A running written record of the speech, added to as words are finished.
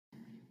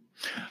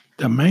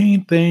The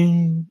main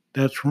thing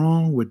that's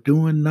wrong with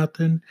doing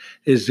nothing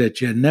is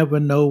that you never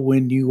know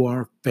when you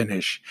are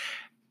finished.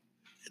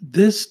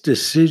 This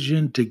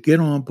decision to get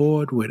on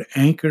board with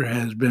Anchor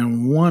has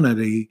been one of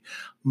the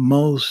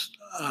most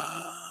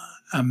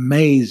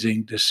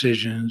amazing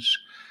decisions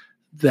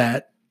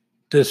that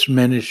this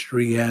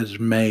ministry has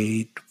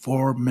made.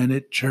 4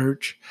 Minute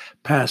Church,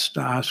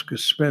 Pastor Oscar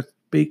Smith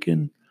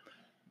speaking.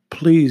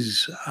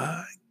 Please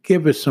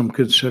give it some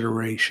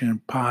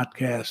consideration.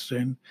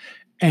 Podcasting.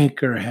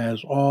 Anchor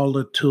has all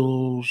the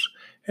tools.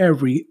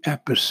 Every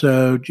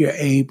episode, you're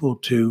able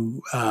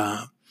to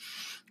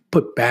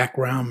put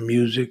background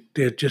music.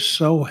 They're just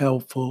so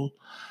helpful.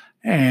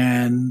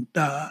 And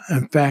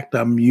in fact,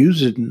 I'm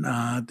using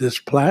this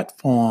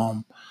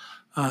platform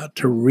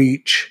to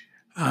reach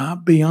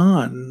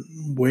beyond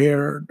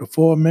where the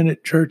 4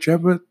 Minute Church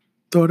ever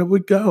thought it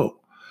would go.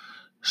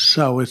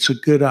 So it's a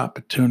good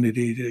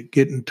opportunity to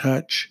get in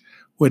touch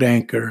with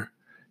Anchor.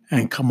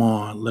 And come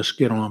on, let's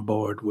get on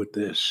board with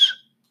this.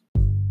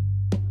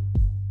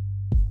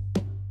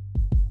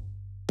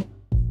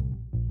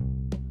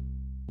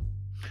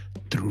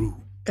 Through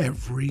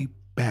every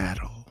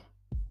battle,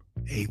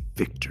 a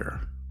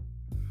victor.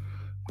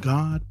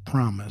 God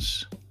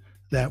promised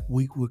that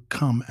we would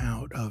come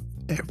out of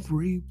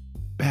every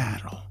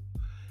battle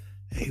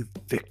a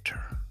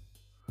victor,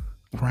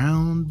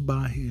 crowned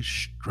by his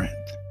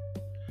strength.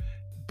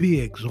 Be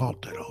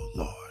exalted, O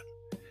Lord,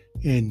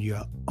 in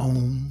your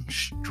own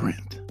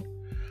strength.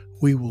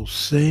 We will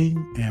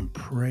sing and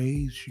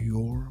praise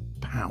your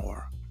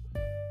power.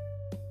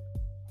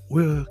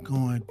 We're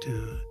going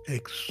to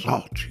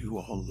exalt you,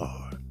 O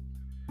Lord.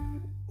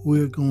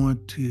 We're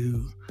going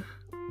to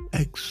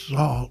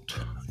exalt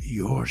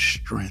your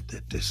strength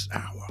at this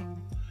hour.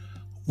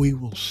 We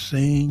will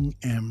sing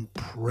and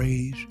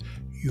praise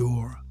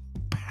your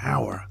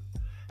power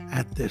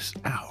at this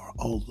hour,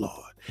 O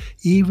Lord.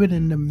 Even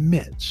in the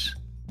midst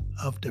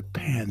of the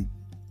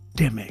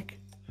pandemic,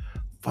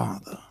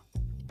 Father,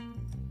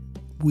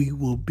 we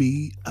will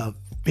be a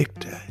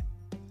victor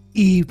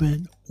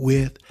even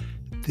with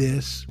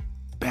this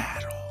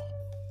battle.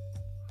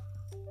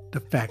 The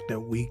fact that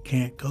we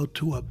can't go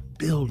to a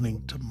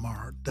building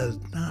tomorrow does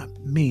not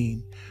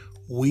mean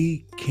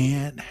we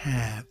can't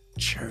have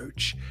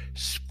church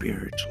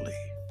spiritually.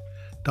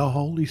 The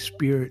Holy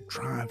Spirit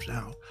drives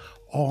out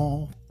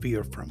all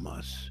fear from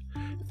us,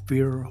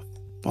 fear of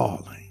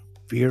falling,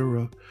 fear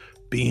of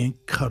being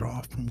cut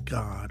off from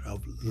God,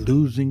 of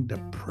losing the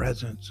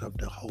presence of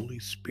the Holy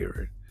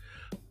Spirit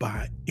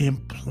by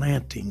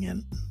implanting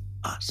in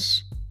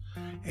us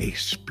a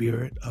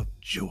spirit of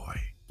joy.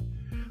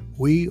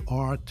 We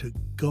are to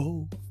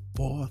go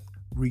forth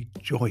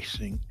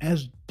rejoicing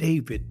as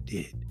David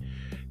did,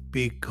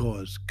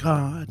 because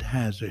God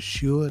has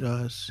assured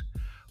us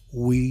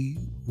we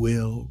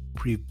will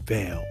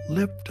prevail.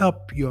 Lift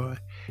up your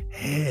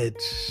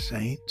heads,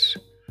 saints.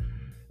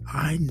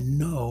 I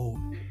know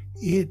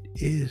it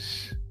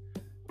is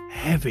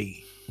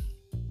heavy,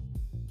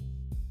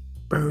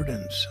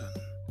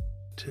 burdensome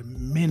to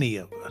many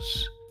of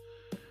us.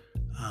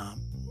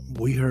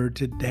 We heard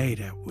today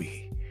that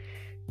we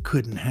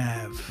couldn't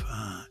have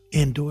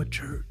indoor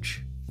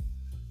church,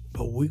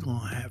 but we're going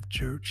to have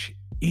church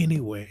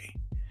anyway.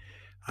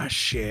 I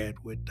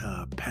shared with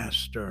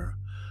Pastor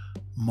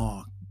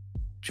Mark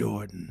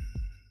Jordan,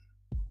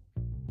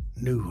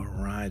 New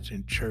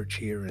Horizon Church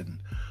here in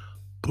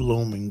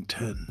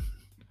Bloomington,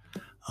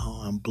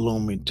 on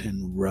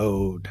Bloomington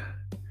Road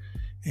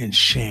in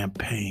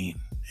Champaign,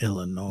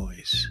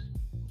 Illinois.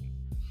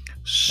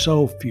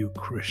 So few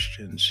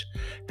Christians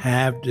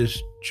have this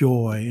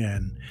joy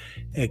and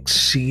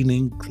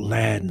exceeding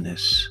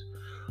gladness.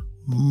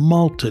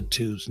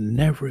 Multitudes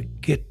never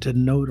get to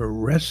know the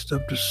rest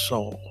of the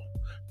soul,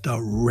 the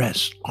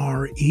rest,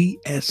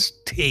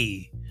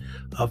 R-E-S-T,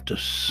 of the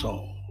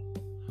soul,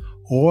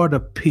 or the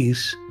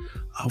peace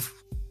of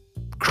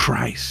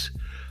Christ's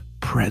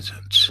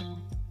presence.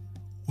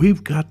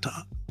 We've got to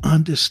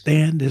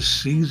understand this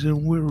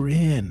season we're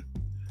in.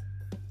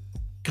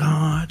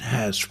 God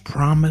has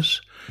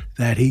promised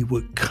that he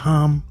would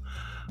come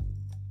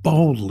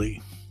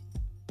boldly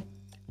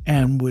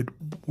and would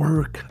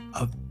work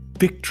a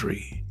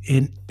victory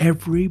in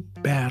every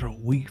battle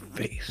we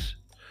face.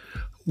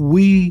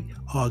 We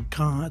are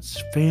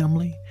God's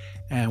family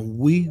and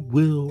we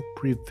will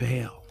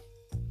prevail.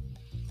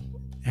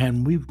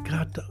 And we've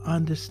got to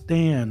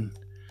understand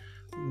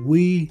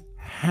we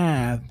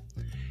have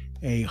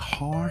a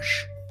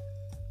harsh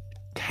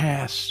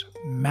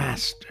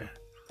taskmaster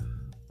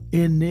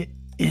in the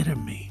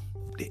enemy.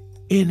 The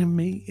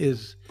enemy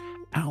is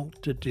out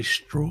to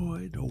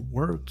destroy the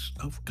works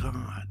of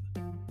God.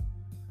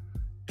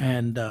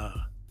 And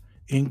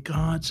in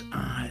God's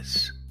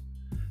eyes,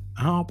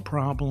 our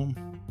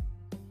problem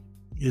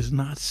is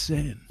not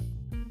sin.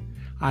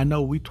 I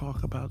know we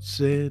talk about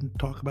sin,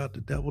 talk about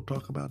the devil,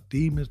 talk about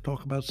demons,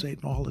 talk about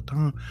Satan all the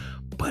time,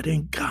 but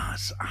in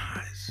God's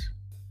eyes,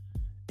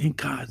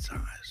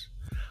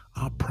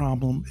 our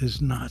problem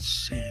is not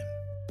sin.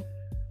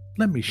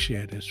 Let me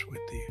share this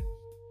with you.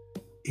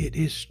 It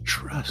is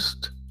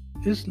trust.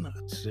 It's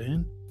not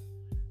sin.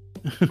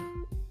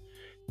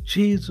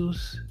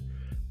 Jesus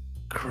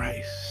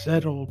Christ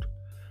settled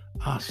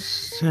our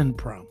sin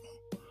problem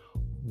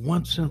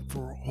once and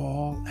for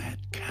all at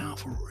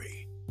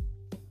Calvary.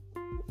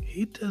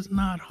 He does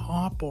not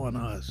harp on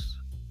us.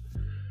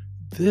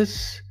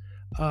 This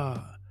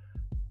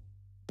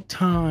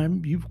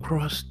time you've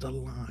crossed the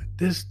line.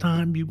 This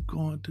time you've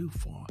gone too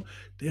far.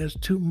 There's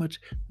too much.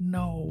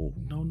 No.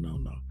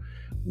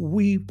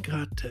 We've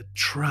got to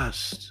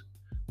trust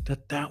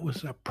that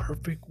was a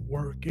perfect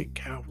work at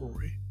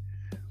Calvary.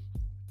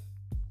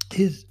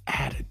 His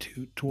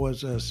attitude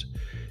towards us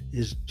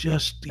is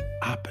just the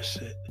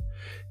opposite.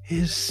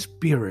 His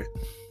spirit,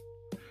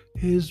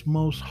 his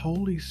most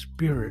holy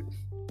spirit,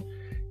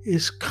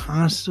 is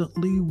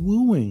constantly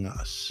wooing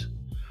us,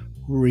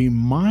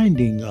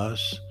 reminding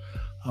us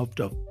of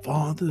the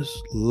Father's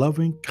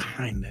loving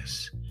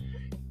kindness,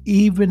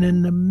 even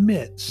in the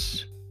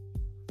midst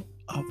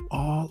of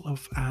all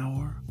of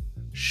our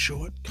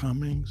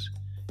shortcomings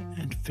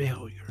and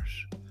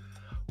failures.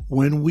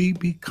 When we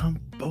become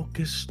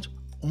focused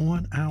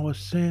on our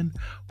sin,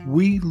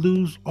 we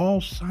lose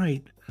all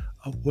sight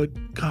of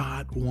what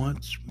God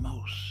wants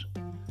most.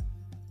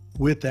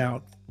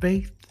 Without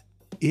faith,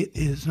 it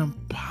is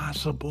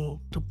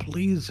impossible to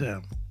please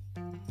Him.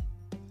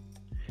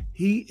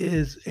 He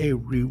is a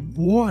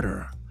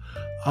rewarder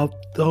of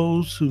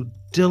those who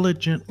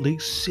diligently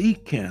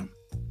seek Him.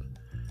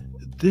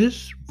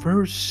 This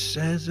verse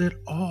says it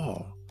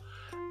all.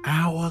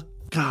 Our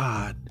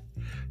God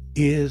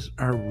is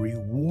a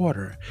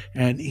rewarder,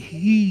 and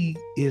He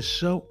is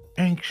so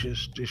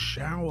anxious to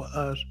shower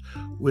us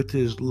with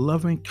His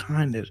loving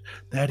kindness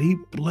that He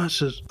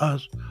blesses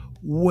us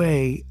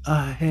way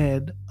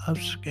ahead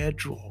of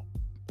schedule.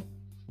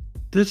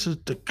 This is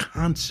the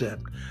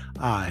concept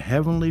our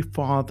Heavenly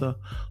Father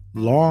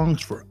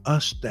longs for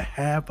us to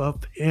have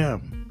of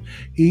Him.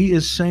 He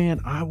is saying,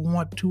 I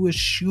want to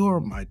assure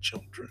my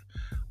children,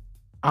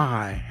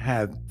 I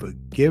have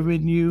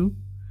forgiven you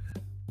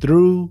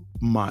through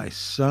my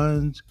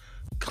Son's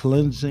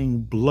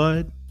cleansing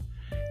blood,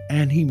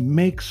 and He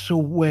makes a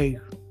way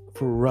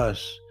for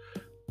us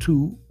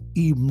to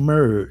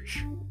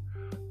emerge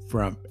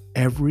from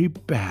every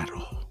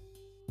battle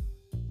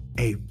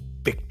a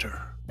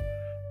victor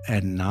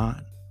and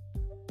not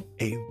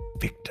a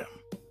victim.